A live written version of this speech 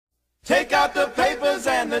Take out the papers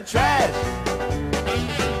and the trash.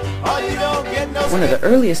 Oh, you don't get no. One of the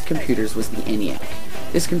earliest computers was the ENIAC.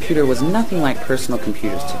 This computer was nothing like personal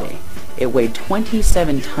computers today. It weighed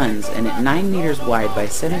 27 tons, and at 9 meters wide by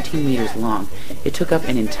 17 meters long, it took up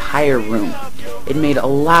an entire room. It made a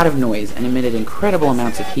lot of noise and emitted incredible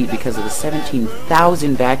amounts of heat because of the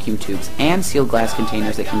 17,000 vacuum tubes and sealed glass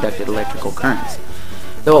containers that conducted electrical currents.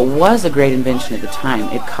 Though it was a great invention at the time,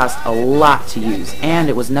 it cost a lot to use, and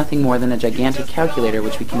it was nothing more than a gigantic calculator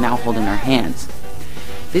which we can now hold in our hands.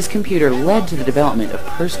 This computer led to the development of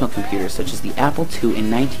personal computers such as the Apple II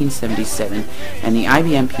in 1977 and the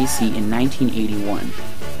IBM PC in 1981.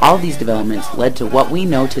 All of these developments led to what we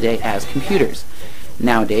know today as computers.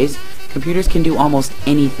 Nowadays, computers can do almost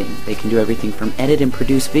anything. They can do everything from edit and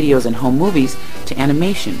produce videos and home movies to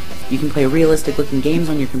animation. You can play realistic-looking games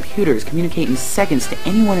on your computers, communicate in seconds to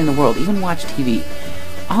anyone in the world, even watch TV.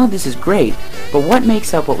 All of this is great, but what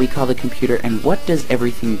makes up what we call the computer, and what does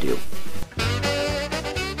everything do?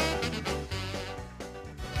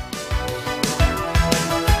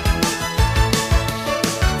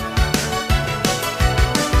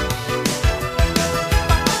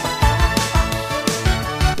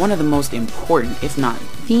 One of the most important, if not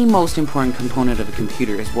the most important component of a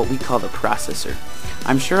computer is what we call the processor.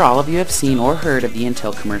 I'm sure all of you have seen or heard of the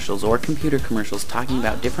Intel commercials or computer commercials talking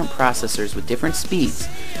about different processors with different speeds.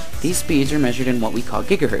 These speeds are measured in what we call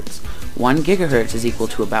gigahertz. 1 gigahertz is equal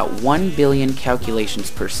to about 1 billion calculations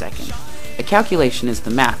per second. A calculation is the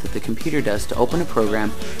math that the computer does to open a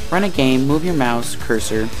program, run a game, move your mouse,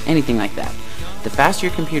 cursor, anything like that. The faster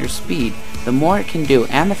your computer's speed, the more it can do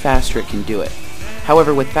and the faster it can do it.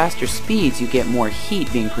 However, with faster speeds, you get more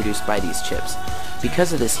heat being produced by these chips.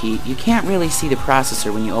 Because of this heat, you can't really see the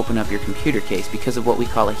processor when you open up your computer case because of what we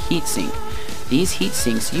call a heat sink. These heat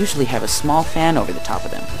sinks usually have a small fan over the top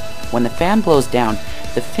of them. When the fan blows down,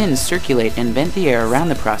 the fins circulate and vent the air around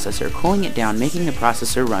the processor, cooling it down, making the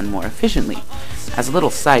processor run more efficiently. As a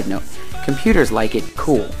little side note, computers like it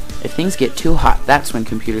cool. If things get too hot, that's when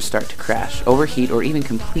computers start to crash, overheat, or even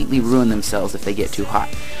completely ruin themselves if they get too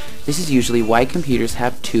hot. This is usually why computers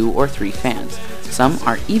have 2 or 3 fans. Some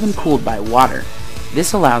are even cooled by water.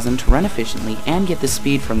 This allows them to run efficiently and get the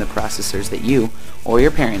speed from the processors that you or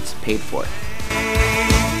your parents paid for.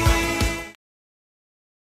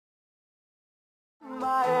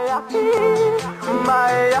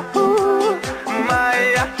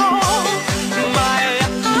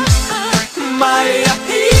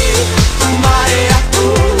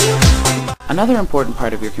 Another important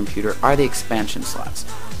part of your computer are the expansion slots.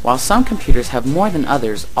 While some computers have more than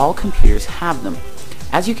others, all computers have them.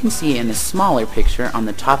 As you can see in the smaller picture on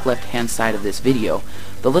the top left-hand side of this video,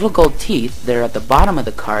 the little gold teeth that are at the bottom of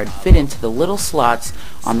the card fit into the little slots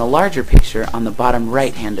on the larger picture on the bottom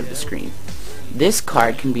right-hand of the screen. This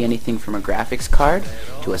card can be anything from a graphics card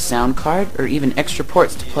to a sound card, or even extra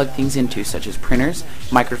ports to plug things into, such as printers,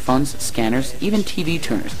 microphones, scanners, even TV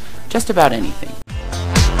tuners, just about anything.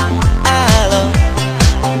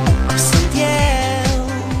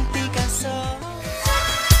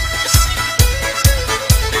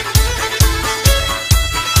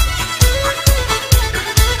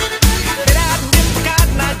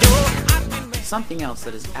 Something else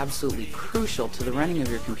that is absolutely crucial to the running of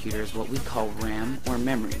your computer is what we call RAM, or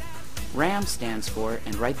memory. RAM stands for,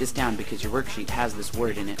 and write this down because your worksheet has this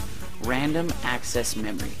word in it, Random Access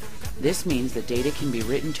Memory. This means that data can be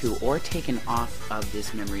written to or taken off of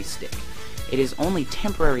this memory stick. It is only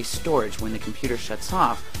temporary storage. When the computer shuts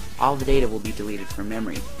off, all the data will be deleted from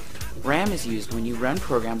memory. RAM is used when you run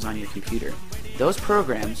programs on your computer. Those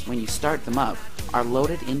programs, when you start them up, are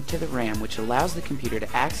loaded into the RAM, which allows the computer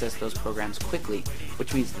to access those programs quickly,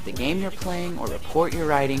 which means that the game you're playing or report you're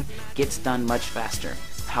writing gets done much faster.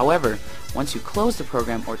 However, once you close the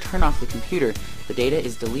program or turn off the computer, the data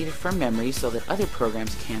is deleted from memory so that other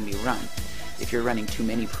programs can be run. If you're running too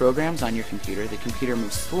many programs on your computer, the computer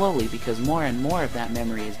moves slowly because more and more of that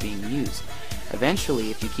memory is being used.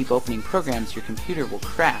 Eventually, if you keep opening programs, your computer will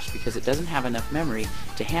crash because it doesn't have enough memory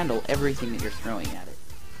to handle everything that you're throwing at it.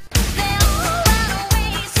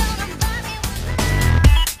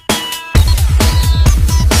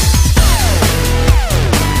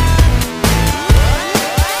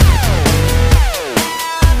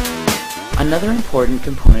 Another important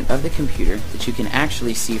component of the computer that you can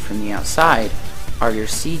actually see from the outside are your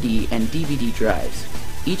CD and DVD drives.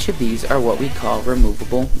 Each of these are what we call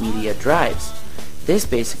removable media drives. This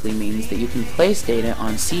basically means that you can place data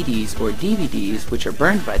on CDs or DVDs, which are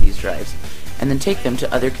burned by these drives, and then take them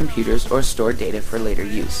to other computers or store data for later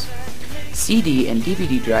use. CD and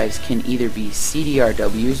DVD drives can either be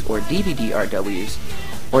CDRWs or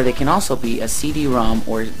DVD-RWs, or they can also be a CD-ROM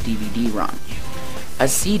or DVD-ROM. A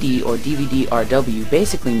CD or DVD-RW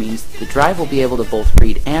basically means that the drive will be able to both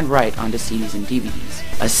read and write onto CDs and DVDs.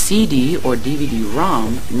 A CD or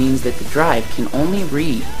DVD-ROM means that the drive can only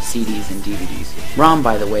read CDs and DVDs. ROM,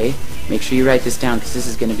 by the way, make sure you write this down because this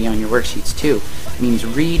is going to be on your worksheets too, means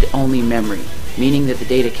read-only memory, meaning that the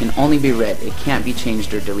data can only be read, it can't be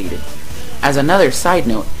changed or deleted. As another side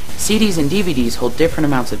note, CDs and DVDs hold different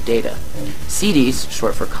amounts of data. CDs,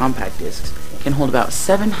 short for compact discs, can hold about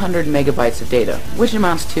 700 megabytes of data, which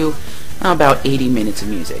amounts to about 80 minutes of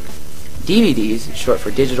music. DVDs, short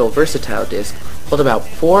for digital versatile disc, hold about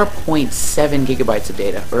 4.7 gigabytes of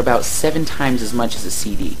data, or about 7 times as much as a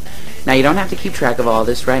CD. Now you don't have to keep track of all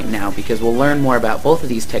this right now because we'll learn more about both of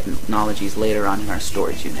these technologies later on in our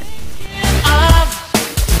storage unit.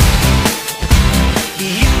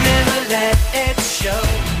 You never let it show.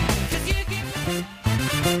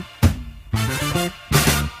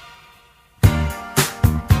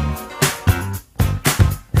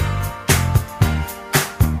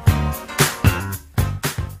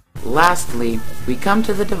 Lastly, we come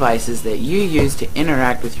to the devices that you use to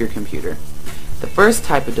interact with your computer. The first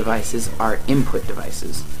type of devices are input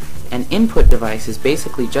devices. An input device is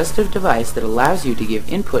basically just a device that allows you to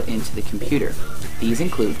give input into the computer. These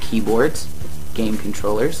include keyboards, game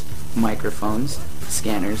controllers, microphones,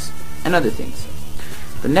 scanners, and other things.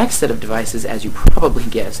 The next set of devices, as you probably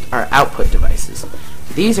guessed, are output devices.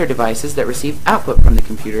 These are devices that receive output from the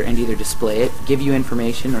computer and either display it, give you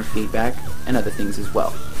information or feedback, and other things as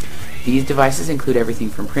well. These devices include everything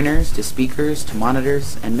from printers to speakers to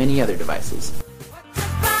monitors and many other devices.